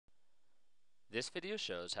This video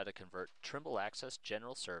shows how to convert Trimble Access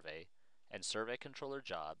General Survey and Survey Controller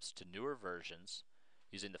jobs to newer versions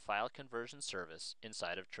using the file conversion service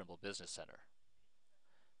inside of Trimble Business Center.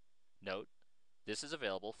 Note, this is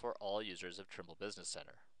available for all users of Trimble Business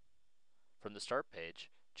Center. From the Start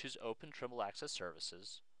page, choose Open Trimble Access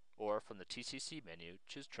Services, or from the TCC menu,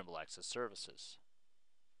 choose Trimble Access Services.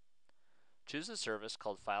 Choose a service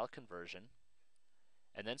called File Conversion,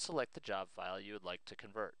 and then select the job file you would like to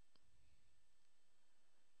convert.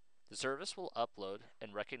 The service will upload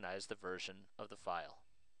and recognize the version of the file.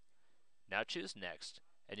 Now choose Next,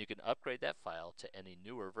 and you can upgrade that file to any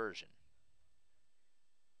newer version.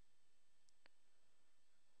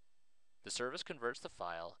 The service converts the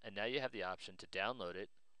file, and now you have the option to download it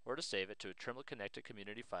or to save it to a Trimble Connected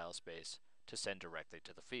Community file space to send directly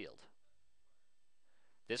to the field.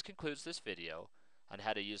 This concludes this video on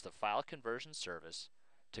how to use the file conversion service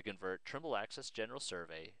to convert Trimble Access General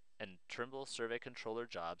Survey and Trimble Survey Controller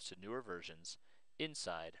jobs to newer versions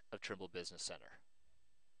inside of Trimble Business Center.